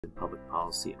in public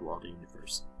policy at Walden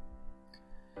University.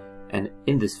 And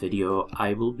in this video,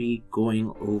 I will be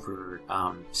going over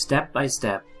step by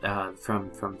step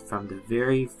from the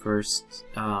very first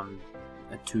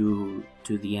to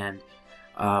the end.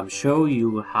 Show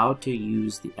you how to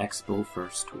use the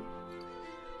ToxFIRST tool.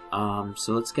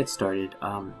 So let's get started.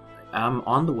 I'm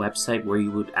on the website where you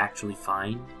would actually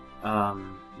find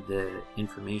the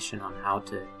information on how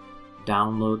to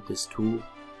download this tool.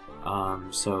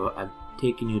 So I've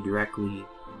taken you directly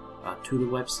to the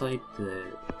website. The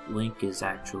link is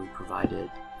actually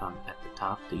provided at the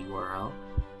top, the URL.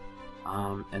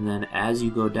 And then as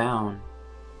you go down,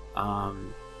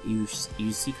 you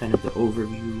see kind of the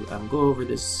overview. Go over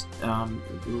this a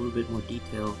little bit more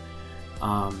detail.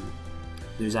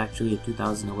 There's actually a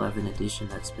 2011 edition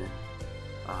that's been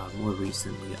more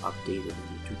recently updated in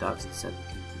the 2017-2019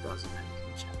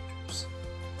 chapters.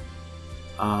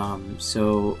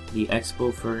 So the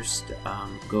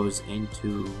ToxFIRST goes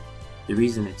into the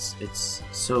reason it's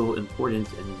so important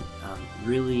and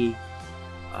really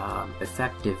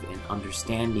effective in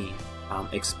understanding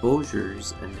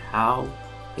exposures and how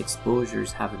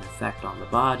exposures have an effect on the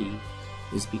body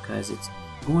is because it's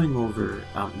going over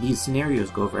these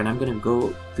scenarios and I'm going to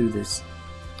go through this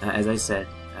as I said.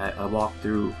 I'll walk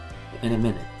through in a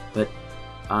minute, but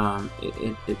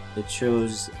it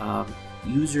shows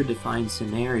user-defined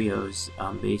scenarios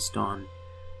based on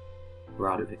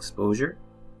route of exposure,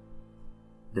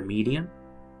 the medium,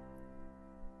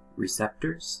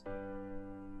 receptors,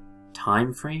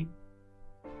 time frame,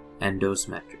 and dose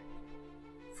metric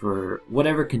for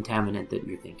whatever contaminant that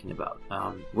you're thinking about.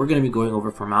 We're going to be going over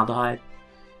formaldehyde,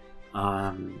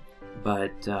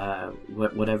 but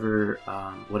whatever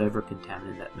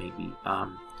contaminant that may be.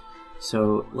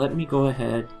 So let me go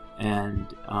ahead and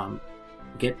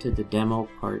get to the demo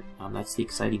part. That's the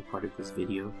exciting part of this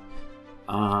video,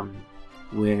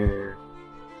 where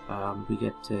we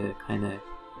get to kind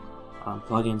of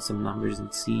plug in some numbers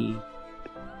and see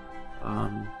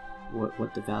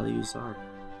what the values are.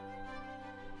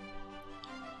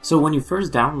 So when you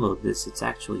first download this, it's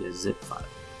actually a zip file.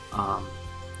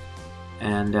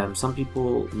 And some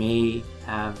people may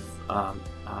have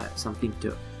something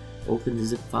to open the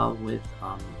zip file with.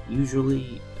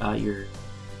 Usually your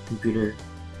computer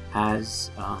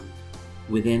has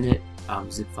within it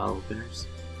zip file openers.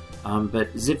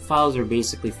 But zip files are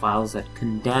basically files that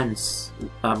condense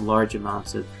large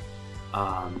amounts of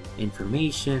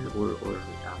information or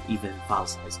even file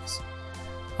sizes.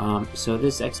 So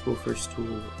this ToxFIRST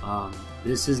tool,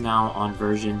 this is now on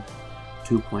version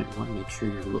 2.1. Make sure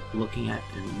you're looking at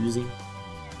and using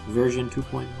version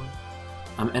 2.1.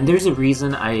 And there's a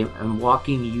reason I am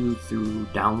walking you through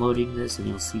downloading this, and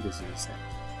you'll see this in a second.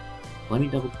 Let me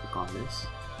double click on this.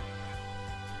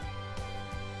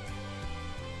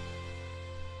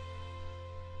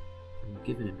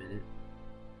 Give it a minute.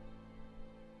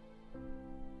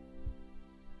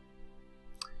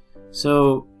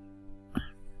 So,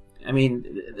 I mean,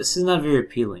 this is not very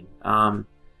appealing.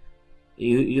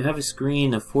 You have a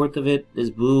screen, a fourth of it is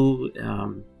blue.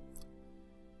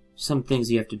 Some things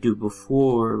you have to do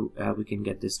before we can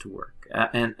get this to work.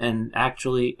 And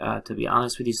actually, to be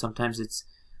honest with you, sometimes it's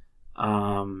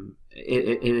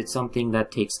something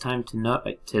that takes time to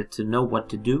know what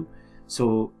to do.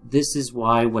 So this is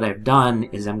why what I've done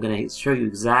is I'm going to show you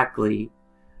exactly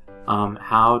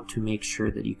how to make sure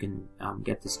that you can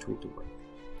get this tool to work.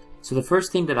 So the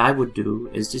first thing that I would do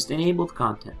is just enable the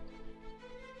content.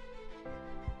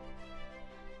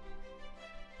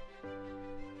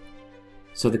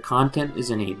 So the content is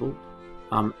enabled.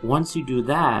 Once you do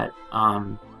that,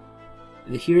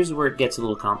 here's where it gets a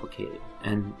little complicated,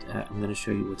 and I'm going to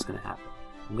show you what's going to happen.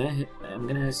 I'm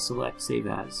going to select Save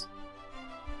As.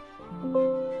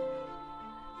 And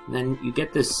then you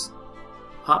get this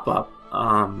pop-up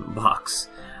box,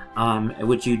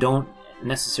 which you don't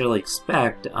necessarily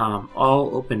expect.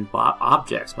 All open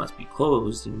objects must be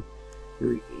closed, and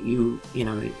you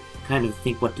kind of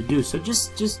think what to do. So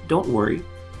just don't worry.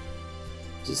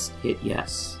 Just hit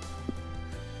yes,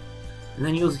 and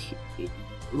then you'll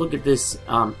look at this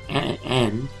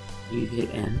end. You hit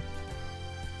N,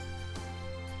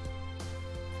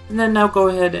 and then now go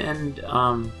ahead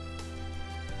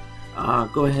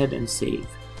and save.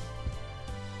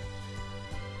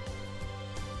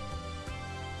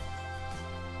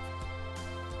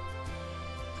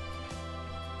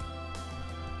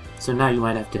 So now you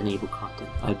might have to enable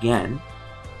content again.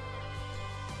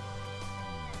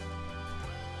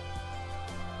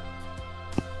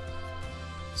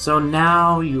 So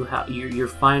now you're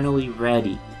finally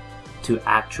ready to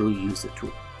actually use the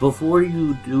tool. Before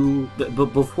you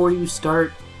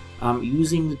start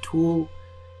using the tool,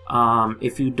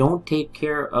 If you don't take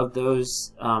care of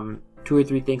those 2 or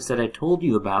 3 things that I told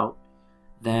you about,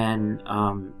 then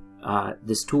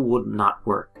this tool would not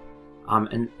work.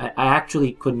 And I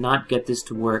actually could not get this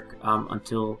to work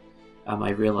until I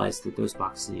realized that those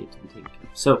boxes needed to be taken care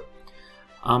of. So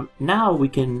now we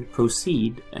can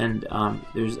proceed, and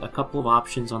there's a couple of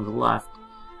options on the left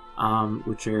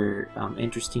which are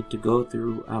interesting to go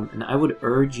through, and I would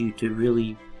urge you to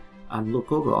really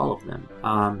look over all of them.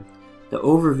 The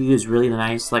overview is really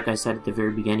nice. Like I said at the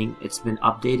very beginning, it's been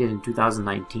updated in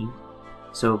 2019,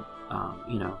 so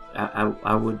you know,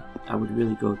 I would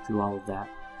really go through all of that.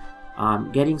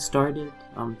 Getting started,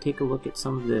 take a look at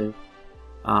some of the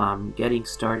getting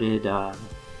started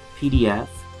PDF,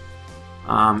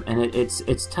 and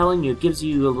it's telling you, it gives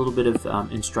you a little bit of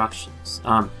instructions.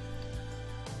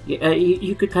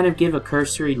 You could kind of give a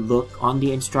cursory look on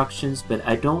the instructions, but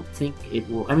I don't think it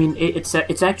will. I mean, it's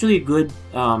actually a good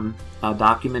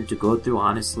document to go through.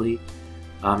 Honestly,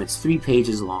 it's 3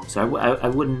 pages long, so I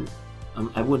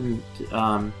wouldn't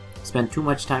spend too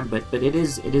much time. But it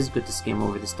is good to skim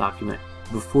over this document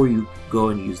before you go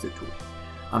and use the tool.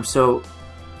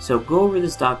 So go over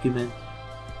this document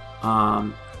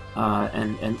and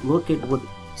look at what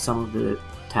some of the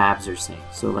tabs are saying.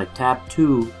 So like tab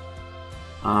 2.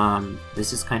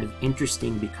 This is kind of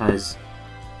interesting because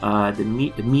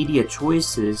the media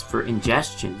choices for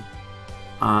ingestion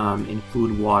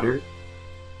include water,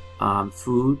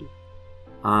 food,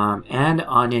 and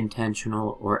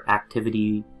unintentional or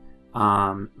activity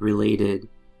related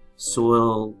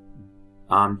soil,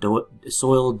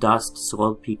 soil dust,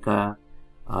 soil pica,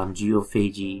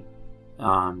 geophagy,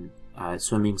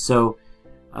 swimming. So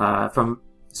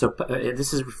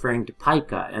this is referring to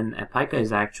pica, and pica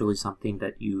is actually something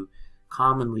that you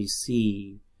commonly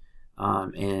see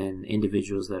in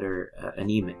individuals that are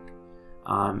anemic,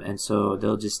 and so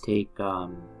they'll just take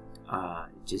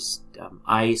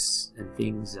ice and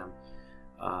things,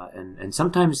 and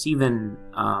sometimes even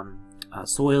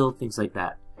soil, things like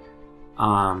that,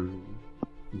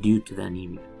 due to the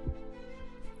anemia.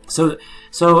 So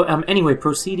anyway,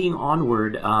 proceeding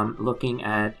onward, looking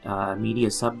at media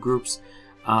subgroups.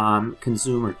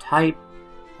 Consumer type,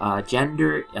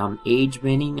 gender, age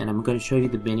binning, and I'm going to show you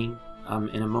the binning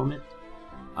in a moment.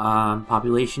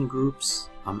 Population groups,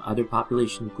 other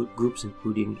population groups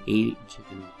including age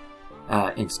and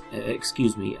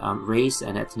race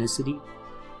and ethnicity,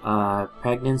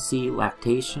 pregnancy,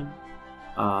 lactation,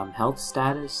 health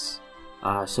status,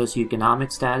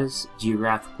 socioeconomic status,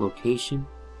 geographic location.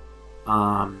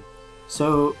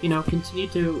 So, you know, continue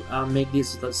to make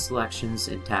these selections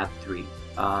in tab 3.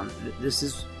 This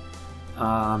is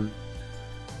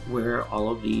where all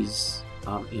of these,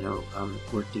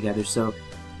 work together. So,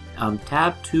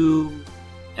 tab 2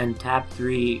 and tab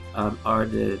 3 are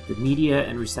the media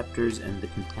and receptors and the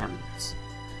contaminants.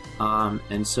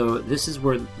 And so this is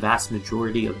where the vast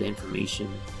majority of the information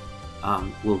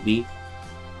will be.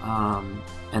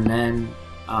 And then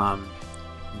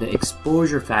the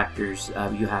exposure factors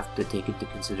you have to take into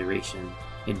consideration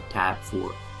in tab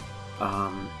 4,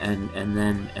 and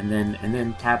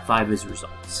then tab 5 is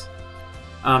results.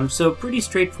 So pretty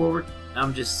straightforward.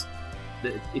 Just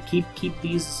keep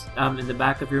these in the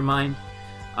back of your mind,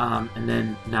 and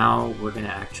then now we're gonna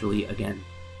actually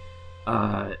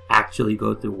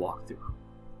go through walkthrough,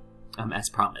 as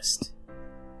promised.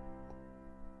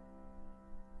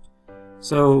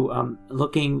 So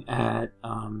looking at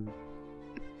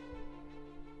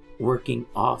working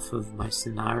off of my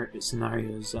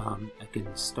scenarios, I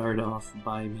can start off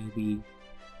by maybe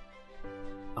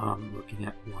looking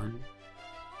at 1.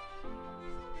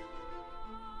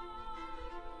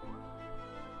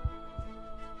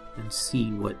 And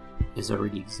see what is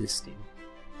already existing.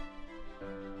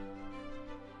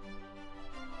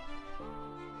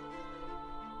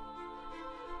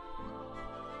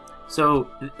 So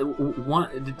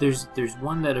there's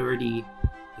one that already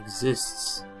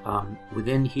exists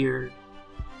within here,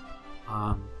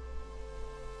 and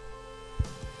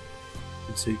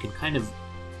so you can kind of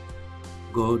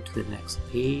go to the next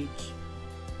page,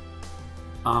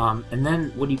 and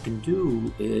then what you can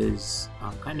do is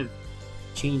kind of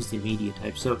change the media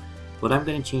type. So what I'm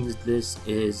going to change this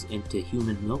is into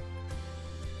human milk.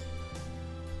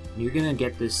 And you're going to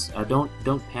get this,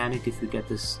 don't panic if you get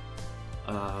this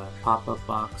pop-up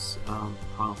box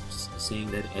prompts saying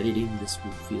that editing this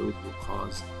field will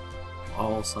cause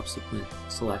all subsequent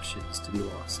selections to be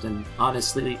lost. And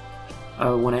honestly,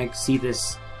 when I see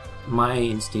this, my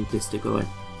instinct is to go and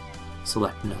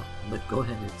select no, but go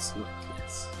ahead and select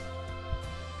yes.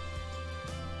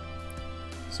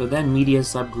 So then media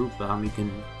subgroup, you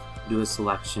can do a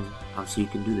selection, so you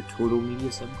can do the total media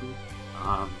subgroup,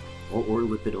 or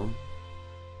lipidome.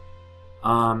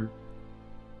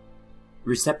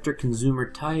 Receptor consumer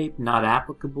type, not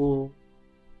applicable.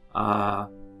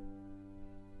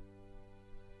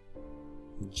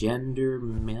 Gender,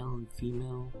 male and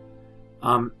female.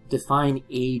 Define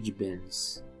age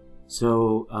bins.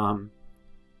 So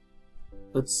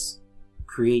let's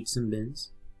create some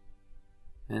bins,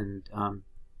 and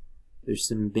there's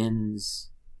some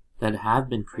bins that have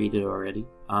been created already.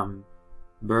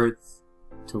 Birth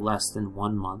to less than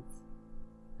 1 month,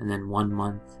 and then 1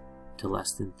 month to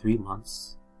less than 3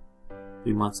 months,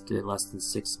 3 months to less than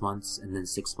 6 months, and then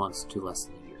 6 months to less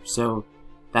than a year. So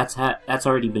that's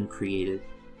already been created.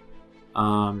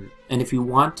 And if you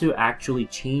want to actually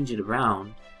change it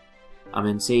around,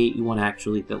 and say you want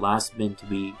actually the last bin to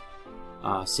be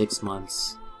 6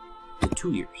 months to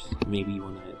 2 years, maybe you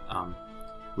want to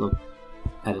look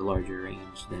at a larger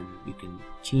range, then you can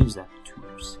change that to 2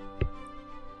 years.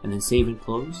 And then save and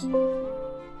close.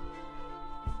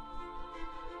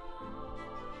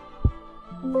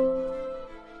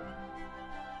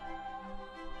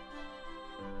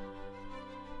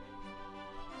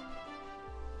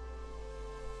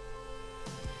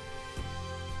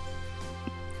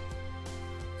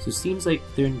 So it seems like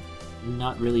they're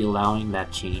not really allowing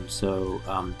that change, so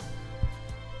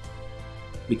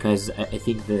because I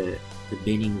think the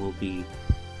binning will be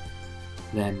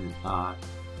then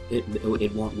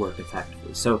it won't work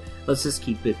effectively. So let's just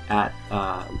keep it at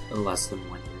less than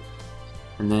 1 year,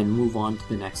 and then move on to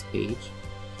the next page.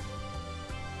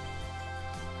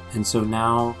 And so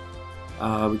now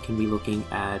we can be looking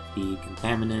at the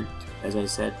contaminant. As I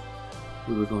said,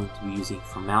 we were going to be using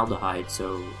formaldehyde,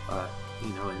 so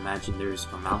you know, imagine there's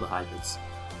formaldehyde that's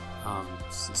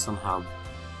somehow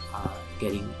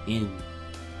getting in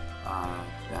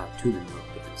to the milk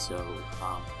bin. So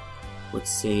let's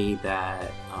say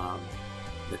that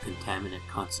the contaminant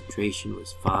concentration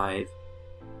was 5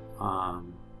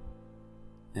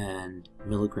 and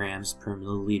milligrams per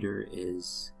milliliter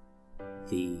is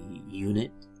the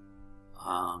unit,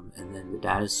 and then the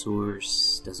data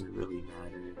source doesn't really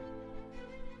matter.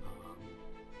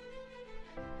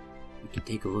 We can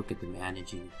take a look at the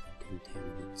managing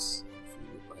contaminants if you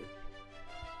would like,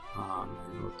 and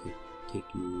it'll take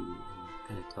you and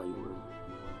kind of tell you where you're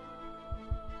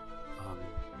going.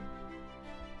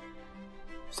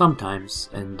 Sometimes,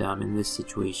 and in this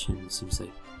situation, it seems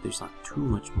like there's not too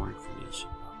much more information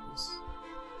about this.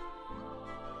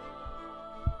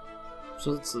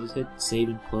 So let's hit save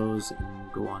and close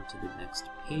and go on to the next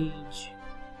page.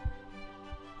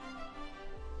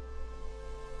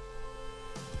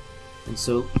 And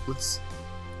so let's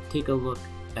take a look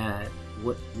at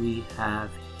what we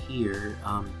have here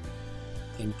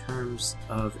in terms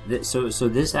of this. So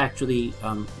this actually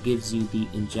gives you the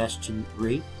ingestion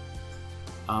rate.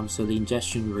 So the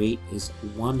ingestion rate is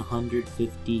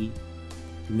 150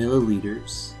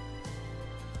 milliliters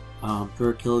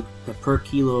per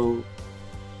kilo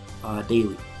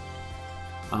daily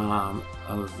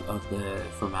of the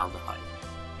formaldehyde.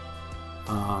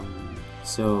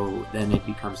 So then it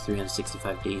becomes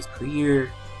 365 days per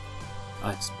year.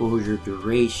 Exposure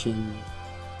duration,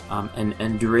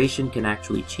 and duration can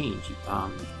actually change,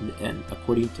 and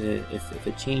according to if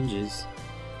it changes.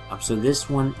 So this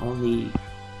one only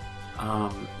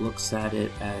looks at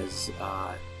it as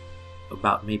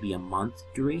about maybe a month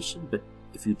duration, but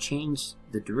if you change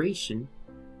the duration,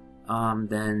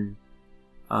 then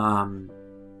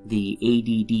the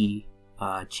ADD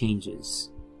changes,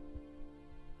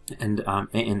 and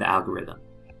in the algorithm.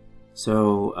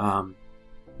 So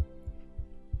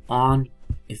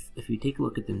if you take a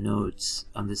look at the notes,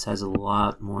 this has a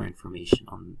lot more information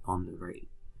on the rate.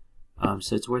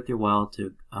 So it's worth your while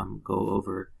to go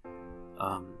over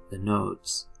the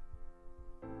notes,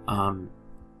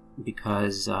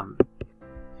 because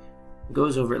it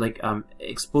goes over like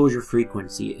exposure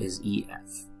frequency is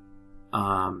EF,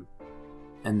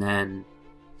 and then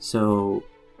so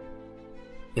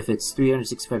if it's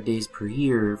 365 days per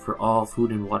year for all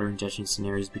food and water ingestion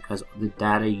scenarios, because the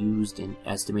data used in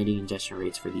estimating ingestion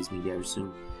rates for these media are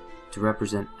assumed to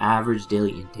represent average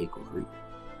daily intake over a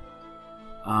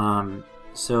year.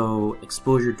 So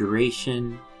exposure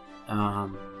duration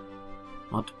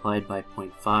multiplied by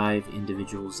 0.5,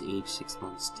 individuals aged 6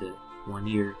 months to 1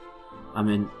 year.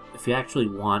 And if you actually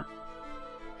want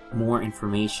more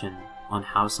information on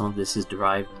how some of this is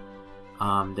derived,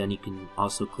 then you can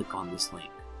also click on this link.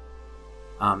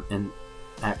 And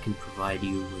that can provide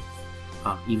you with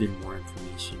even more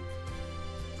information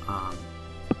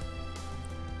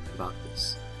about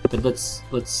this. But let's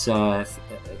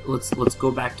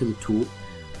go back to the tool.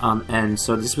 And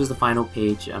so this was the final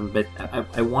page, but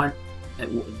I want,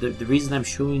 the reason I'm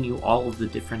showing you all of the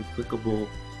different clickable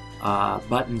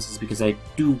buttons is because I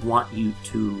do want you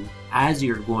to, as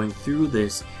you're going through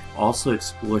this, also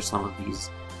explore some of these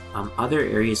other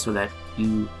areas so that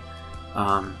you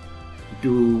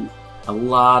do a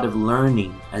lot of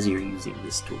learning as you're using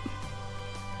this tool.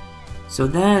 So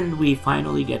then we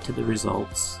finally get to the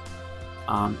results,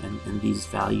 and these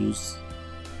values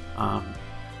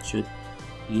should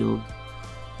yield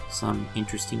some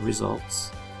interesting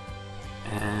results,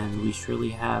 and we surely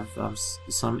have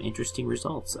some interesting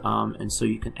results. And so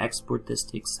you can export this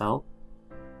to Excel,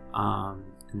 and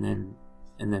then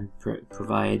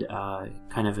provide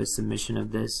kind of a submission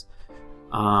of this.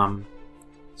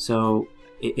 So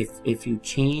if you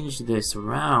change this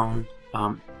around,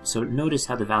 so notice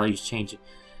how the values change.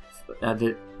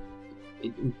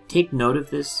 Take note of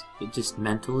this just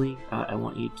mentally. I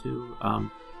want you to.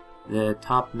 The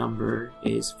top number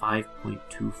is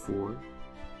 5.24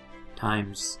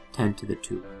 times 10 to the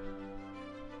 2.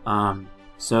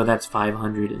 So that's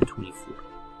 524.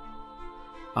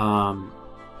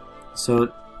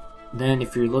 So then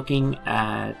if you're looking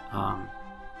at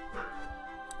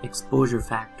exposure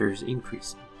factors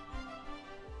increasing,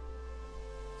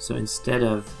 so instead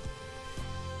of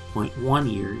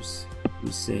 0.1 years,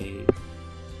 we say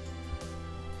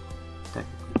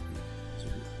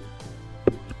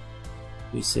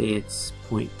it's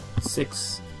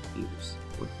 0.6 years.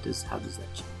 How does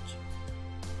that change?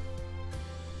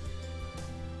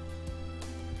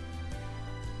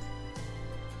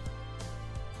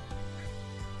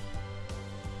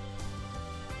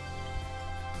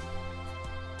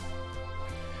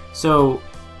 So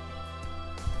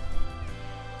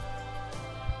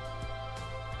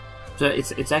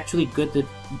it's actually good that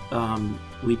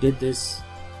we did this,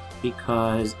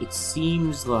 because it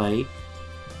seems like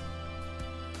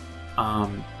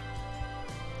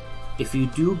if you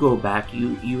do go back,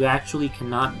 you actually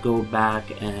cannot go back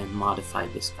and modify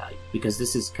this value, because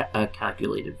this is a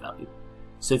calculated value.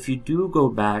 So if you do go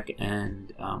back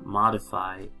and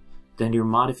modify, then your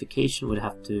modification would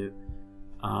have to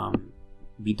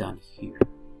be done here.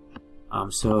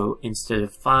 So instead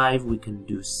of 5, we can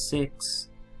do 6,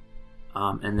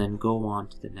 and then go on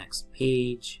to the next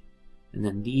page, and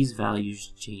then these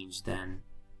values change then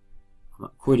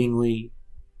accordingly,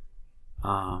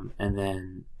 and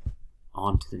then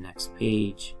on to the next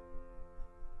page.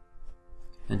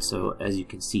 And so as you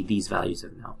can see, these values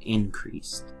have now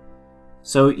increased.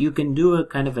 So you can do a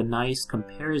kind of a nice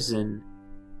comparison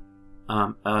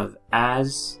of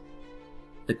as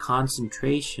the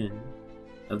concentration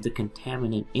of the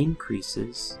contaminant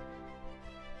increases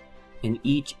in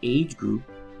each age group,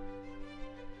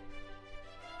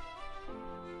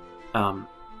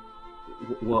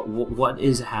 what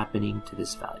is happening to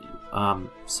this value.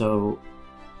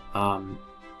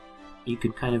 You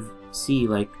could kind of see,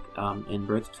 like in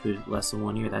birth to less than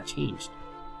 1 year, that changed.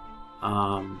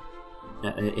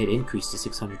 It increased to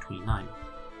 629.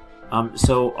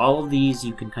 So all of these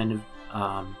you can kind of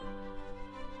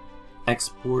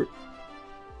export.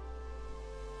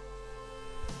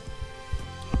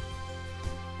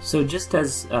 So just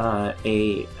as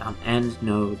a end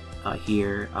note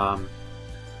here,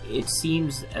 it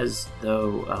seems as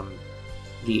though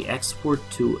the export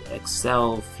to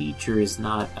Excel feature is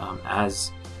not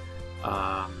as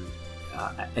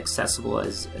accessible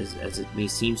as it may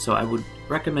seem. So I would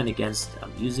recommend against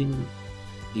using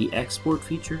the export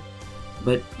feature,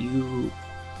 but you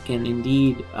can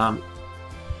indeed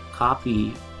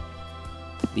copy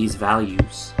these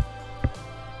values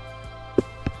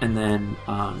and then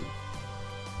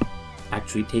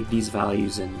actually take these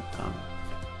values and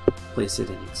place it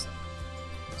in Excel.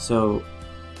 So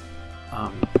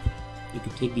you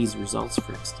can take these results,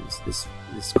 for instance,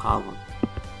 this column,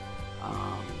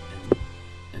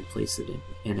 and place it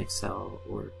in Excel,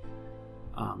 or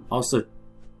also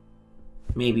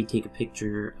maybe take a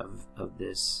picture of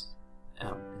this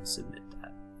and submit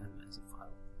that as a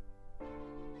file.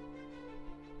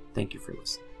 Thank you for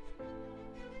listening.